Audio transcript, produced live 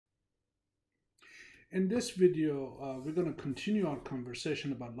In this video, we're going to continue our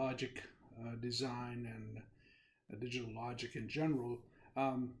conversation about logic design and digital logic in general.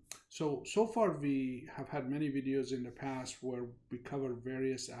 So far we have had many videos in the past where we cover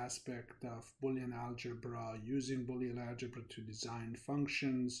various aspects of Boolean algebra, using Boolean algebra to design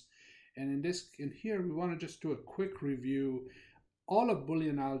functions. And in here, we want to just do a quick review. All of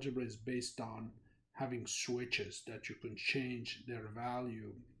Boolean algebra is based on having switches that you can change their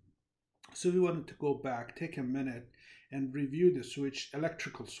value. So we wanted to go back, take a minute and review the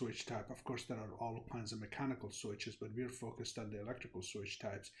electrical switch type. Of course, there are all kinds of mechanical switches, but we're focused on the electrical switch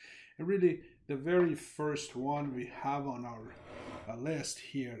types. And really, the very first one we have on our list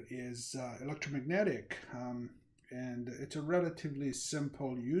here is electromagnetic. And it's a relatively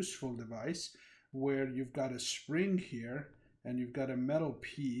simple, useful device where you've got a spring here and you've got a metal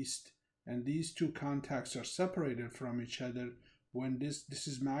piece, and these two contacts are separated from each other. When this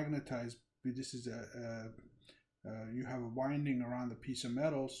is magnetized, this is you have a winding around the piece of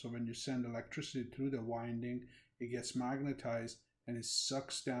metal, so when you send electricity through the winding, it gets magnetized and it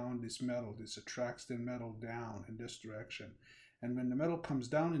sucks down this metal. This attracts the metal down in this direction. And when the metal comes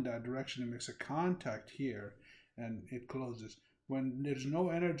down in that direction, it makes a contact here and it closes. When there's no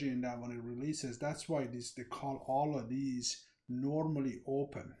energy in that, when it releases, that's why they call all of these normally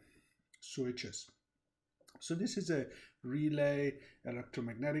open switches. So this is a relay,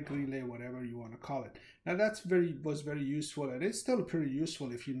 electromagnetic relay, whatever you want to call it. Now was very useful, and it's still pretty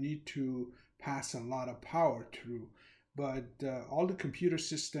useful if you need to pass a lot of power through. But all the computer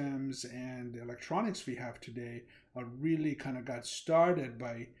systems and the electronics we have today are really kind of got started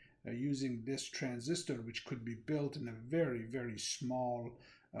by using this transistor, which could be built in a very, very small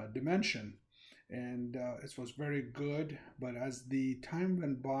dimension. And it was very good, but as the time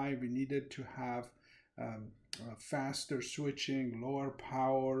went by, we needed to have faster switching, lower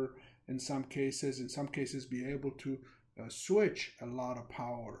power in some cases be able to switch a lot of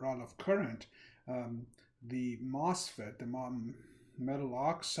power, a lot of current. The MOSFET, the metal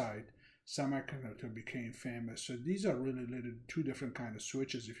oxide semiconductor, became famous. So these are really two different kind of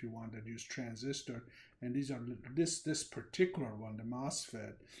switches if you want to use transistor. And these are this particular one, the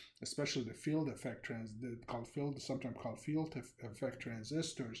MOSFET, especially the field effect sometimes called field effect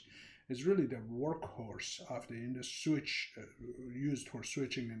transistors, is really the workhorse of the industry, used for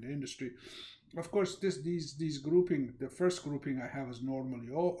switching in the industry. Of course, these grouping, the first grouping I have is normally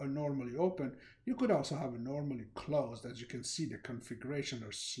open. You could also have a normally closed. As you can see, the configuration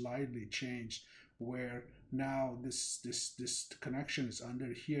are slightly changed, where now this connection is under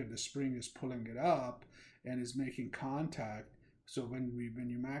here. The spring is pulling it up and is making contact. So when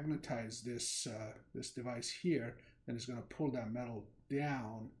you magnetize this device here, then it's going to pull that metal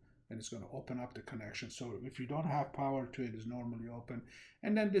down, and it's going to open up the connection. So if you don't have power to it, it's normally open.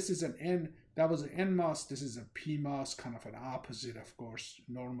 And then this is that was an NMOS, this is a PMOS, kind of an opposite, of course,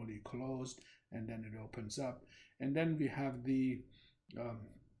 normally closed, and then it opens up. And then we have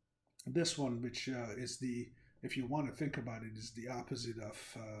this one, which is if you want to think about it, is the opposite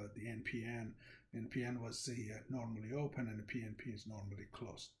of the NPN. NPN was the normally open, and the PNP is normally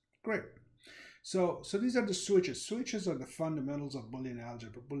closed. Great. So these are the switches. Switches are the fundamentals of Boolean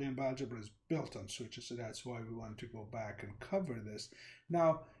algebra. Boolean algebra is built on switches, so that's why we want to go back and cover this.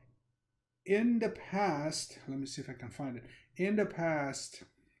 Now, in the past, let me see if I can find it. In the past,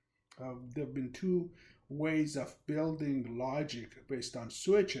 there have been two ways of building logic based on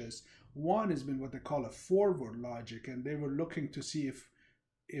switches. One has been what they call a forward logic, and they were looking to see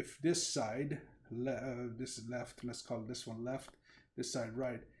if this side, this is left, let's call this one left, this side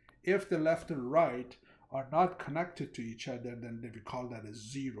right. If the left and right are not connected to each other, then we call that a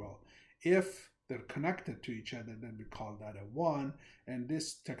 0. If they're connected to each other, then we call that a 1. And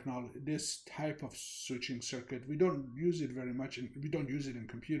this type of switching circuit, we don't use it very much, we don't use it in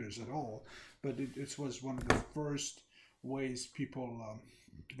computers at all, but it was one of the first ways people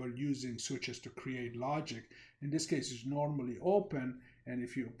were using switches to create logic. In this case, it's normally open, and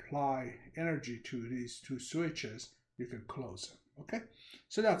if you apply energy to these two switches, you can close them. Okay,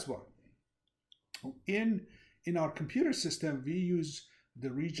 so that's one. In our computer system, we use the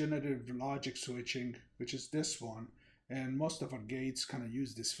regenerative logic switching, which is this one, and most of our gates kind of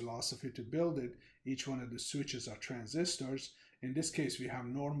use this philosophy to build it. Each one of the switches are transistors. In this case, we have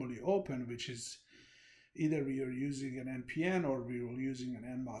normally open, which is either we are using an NPN or we are using an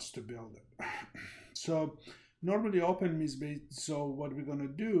NMOS to build it. So normally open means, so what we're going to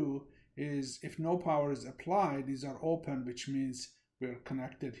do is, if no power is applied, these are open, which means we're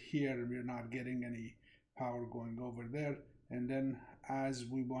connected here and we're not getting any power going over there. And then as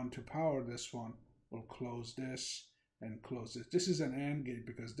we want to power this one, we'll close this, and close it. This is an AND gate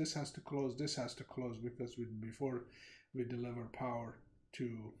because this has to close, this has to close because before we deliver power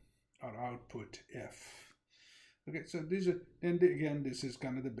to our output F. Okay, so these are, and again, this is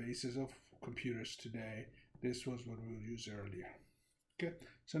kind of the basis of computers today. This was what we would use earlier. Okay,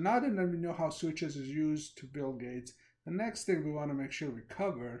 so now that we know how switches is used to build gates, the next thing we want to make sure we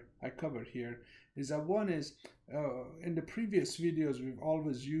cover, I covered here, is that one is, in the previous videos, we've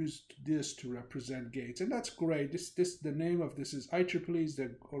always used this to represent gates, and that's great. The name of this is IEEE, is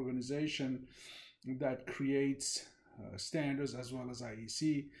the organization that creates standards as well as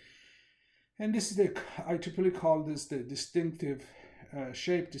IEC. And this is the IEEE called this the distinctive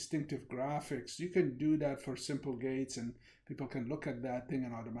shape, distinctive graphics. You can do that for simple gates, and people can look at that thing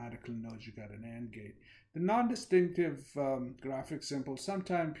and automatically knows you got an AND gate. The non-distinctive graphic symbol,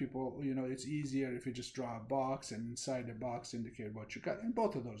 sometimes people, you know, it's easier if you just draw a box and inside the box indicate what you got, and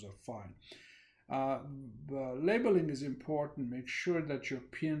both of those are fine. Labeling is important. Make sure that your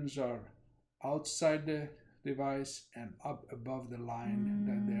pins are outside the device and up above the line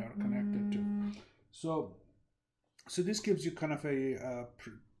that they are connected to. So this gives you kind of a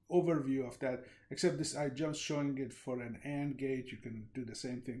overview of that, except this I just showing it for an AND gate. You can do the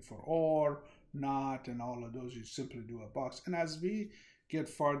same thing for OR, NOT, and all of those. You simply do a box. And as we get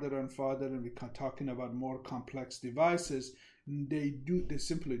farther and farther and we're talking about more complex devices, they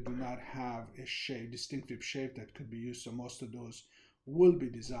simply do not have a shape, distinctive shape that could be used. So most of those will be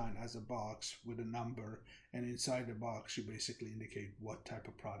designed as a box with a number, and inside the box you basically indicate what type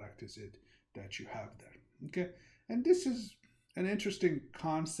of product is it that you have there. Okay, and this is an interesting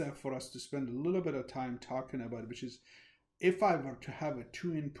concept for us to spend a little bit of time talking about, which is, if I were to have a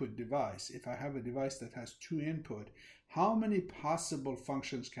 2-input device, if I have a device that has 2 input, how many possible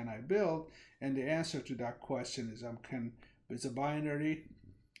functions can I build? And the answer to that question is it's a binary,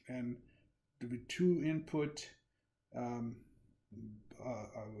 and with 2 input 2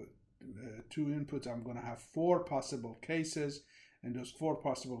 inputs, I'm going to have 4 possible cases, and those 4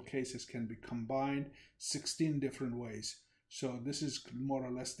 possible cases can be combined 16 different ways. So this is more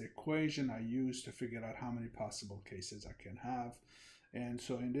or less the equation I use to figure out how many possible cases I can have. And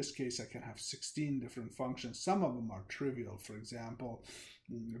so in this case, I can have 16 different functions. Some of them are trivial. For example,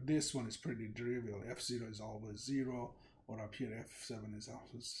 this one is pretty trivial. F0 is always 0, or up here F7 is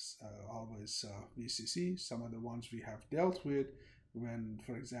always VCC. Some of the ones we have dealt with when,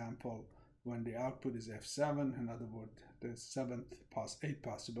 for example, when the output is F7, in other words, the 8th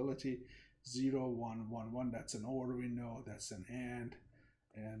possibility, 0, 1, 1, 1, that's an OR we know, that's an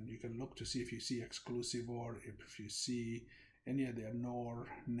and you can look to see if you see exclusive OR, if you see any of the NOR,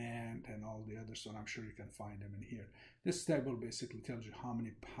 NAND, and all the others, so I'm sure you can find them in here. This table basically tells you how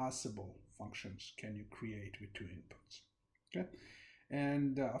many possible functions can you create with 2 inputs. Okay,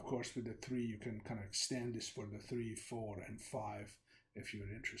 and of course with the 3, you can kind of extend this for the 3, 4, and 5 if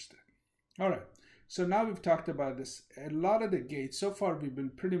you're interested. All right, so now we've talked about this. A lot of the gates, so far we've been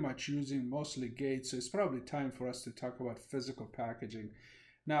pretty much using mostly gates, so it's probably time for us to talk about physical packaging.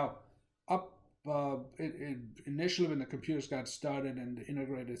 Now, initially when the computers got started and the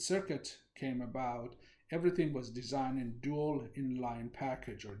integrated circuit came about, everything was designed in dual inline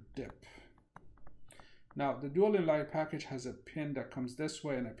package, or DIP. Now, the dual inline package has a pin that comes this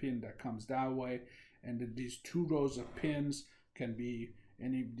way and a pin that comes that way, and these 2 rows of pins can be,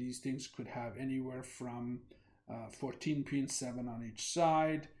 any of these things could have anywhere from 14 pins, 7 on each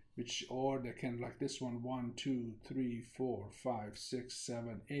side, or they can, like this one, 1, 2, 3, 4, 5, 6,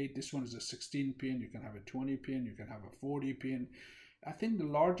 7, 8. This one is a 16 pin. You can have a 20 pin. You can have a 40 pin. I think the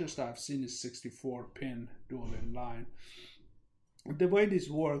largest I've seen is 64 pin dual inline. The way this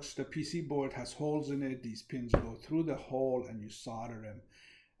works, the PC board has holes in it. These pins go through the hole and you solder them.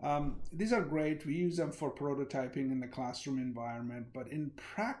 These are great. We use them for prototyping in the classroom environment, but in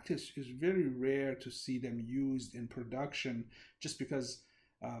practice it's very rare to see them used in production, just because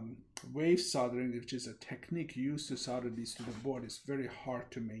wave soldering, which is a technique used to solder these to the board, is very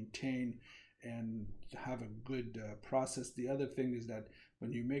hard to maintain and have a good process. The other thing is that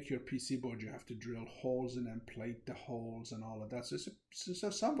when you make your PC board, you have to drill holes in and plate the holes and all of that. So it's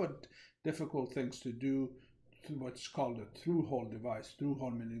a somewhat difficult things to do through what's called a through-hole device.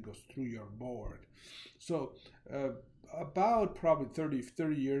 Through-hole meaning it goes through your board. So about probably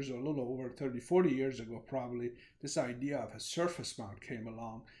 30 years, or a little over 40 years ago probably, this idea of a surface mount came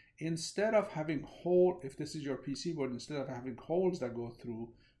along. Instead of having if this is your PC board, instead of having holes that go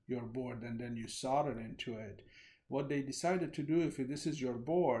through your board and then you solder into it, what they decided to do, if this is your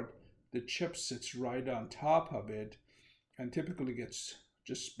board, the chip sits right on top of it and typically gets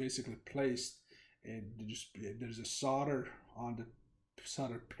just basically placed, and there's a solder on the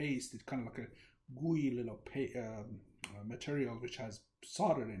solder paste. It's kind of like a gooey little material which has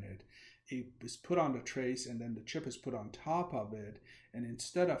solder in it. It is put on the trace, and then the chip is put on top of it. And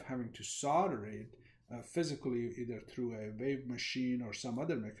instead of having to solder it physically, either through a wave machine or some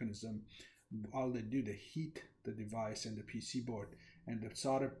other mechanism, all they do, they heat the device and the PC board, and the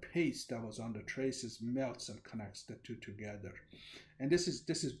solder paste that was on the traces melts and connects the two together. And this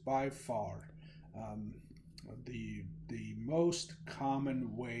is by far the most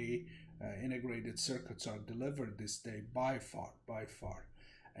common way integrated circuits are delivered this day, by far.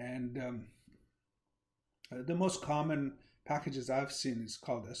 And the most common packages I've seen is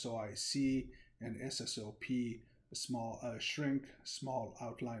called SOIC and SSOP, a small shrink, small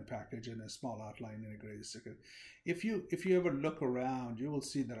outline package, and a small outline integrated circuit. If you ever look around, you will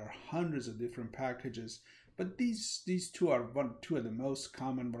see there are hundreds of different packages, but these two are two of the most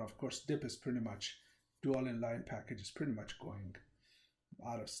common. But of course, DIP is pretty much, dual inline package is pretty much going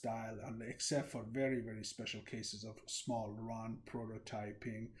out of style, except for very, very special cases of small run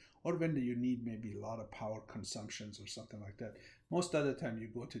prototyping, or when you need maybe a lot of power consumptions or something like that. Most of the time you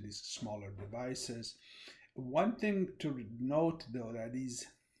go to these smaller devices. One thing to note though, that these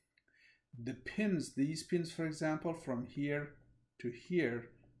pins, for example, from here to here,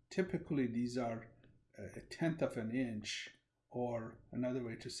 typically these are a 1/10 of an inch, or another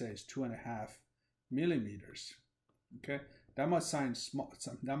way to say is 2.5 millimeters. Okay, that might sound small.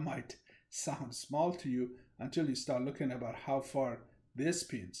 That might sound small to you until you start looking about how far this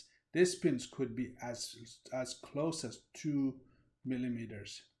pins. This pins could be as close as 2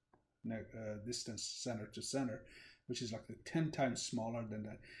 millimeters distance center to center, which is like 10 times smaller than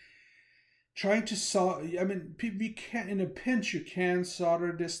that. Trying to solder, I mean, we can, in a pinch, you can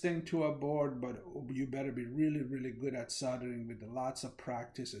solder this thing to a board, but you better be really, really good at soldering with lots of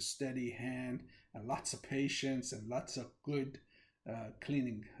practice, a steady hand, and lots of patience, and lots of good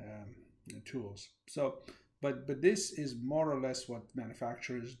cleaning tools. So, but this is more or less what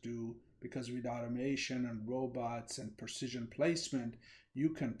manufacturers do, because with automation and robots and precision placement,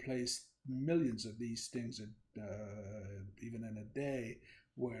 you can place millions of these things even in a day,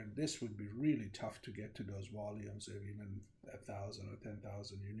 where this would be really tough to get to those volumes of even 1,000 or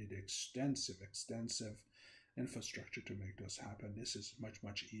 10,000. You need extensive infrastructure to make those happen. This is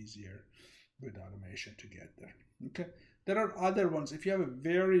much easier with automation to get there. Okay, there are other ones. If you have a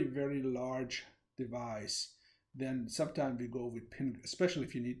very, very large device, then sometimes we go with pin, especially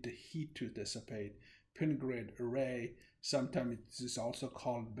if you need the heat to dissipate, pin grid array. Sometimes it is also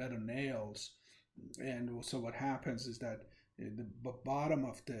called bed of nails. And so what happens is that the bottom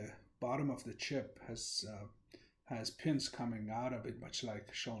of the chip has pins coming out of it, much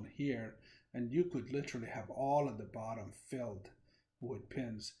like shown here, and you could literally have all of the bottom filled with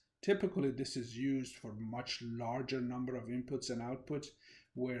pins. Typically, this is used for much larger number of inputs and outputs,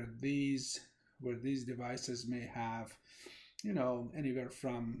 where these devices may have, anywhere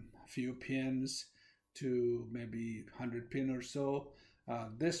from a few pins to maybe 100 pin or so.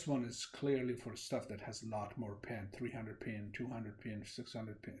 This one is clearly for stuff that has a lot more pin, 300 pin, 200 pin,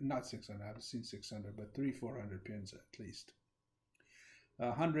 600 pin, not 600, I haven't seen 600, but 300-400 pins at least.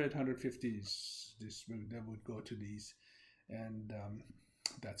 100, 150, they would go to these, and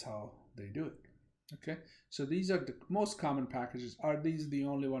that's how they do it. Okay, so these are the most common packages. Are these the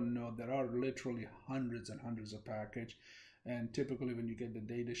only one? No, there are literally hundreds and hundreds of packages. And typically when you get the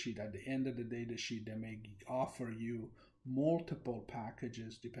data sheet, at the end of the data sheet, they may offer you multiple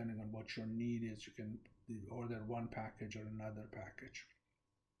packages depending on what your need is. You can order one package or another package.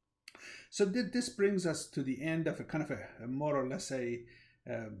 So this brings us to the end of a kind of a more or less a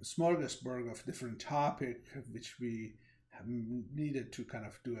smorgasbord of different topics, which we have needed to kind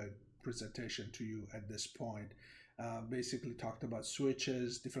of do a presentation to you at this point. Basically talked about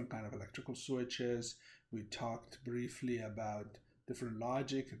switches, different kind of electrical switches. We talked briefly about different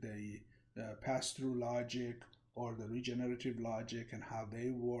logic, the pass-through logic or the regenerative logic and how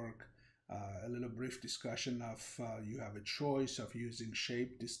they work. A little brief discussion of you have a choice of using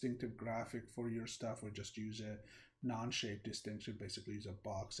shape distinctive graphic for your stuff, or just use a non-shape distinction, basically use a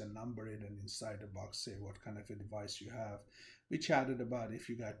box and number it, and inside the box say what kind of a device you have. We chatted about if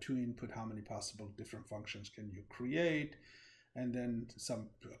you got 2 input, how many possible different functions can you create, and then some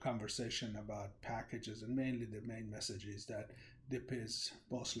conversation about packages. And mainly the main message is that DIP is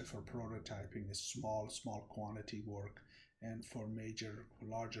mostly for prototyping, is small quantity work, and for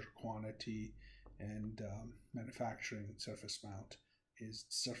larger quantity and manufacturing, surface mount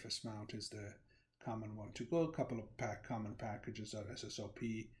is the common one to go. A couple of common packages are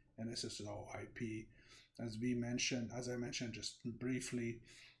SSOP and SSOIP. As I mentioned just briefly,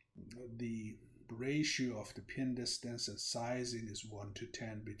 the ratio of the pin distance and sizing is 1 to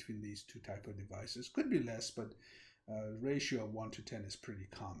 10 between these two type of devices. Could be less, but ratio of 1 to 10 is pretty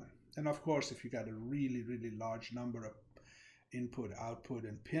common. And of course, if you got a really, really large number of input, output,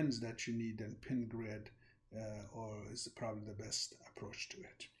 and pins that you need, then pin grid or is probably the best approach to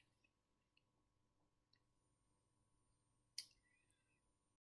it.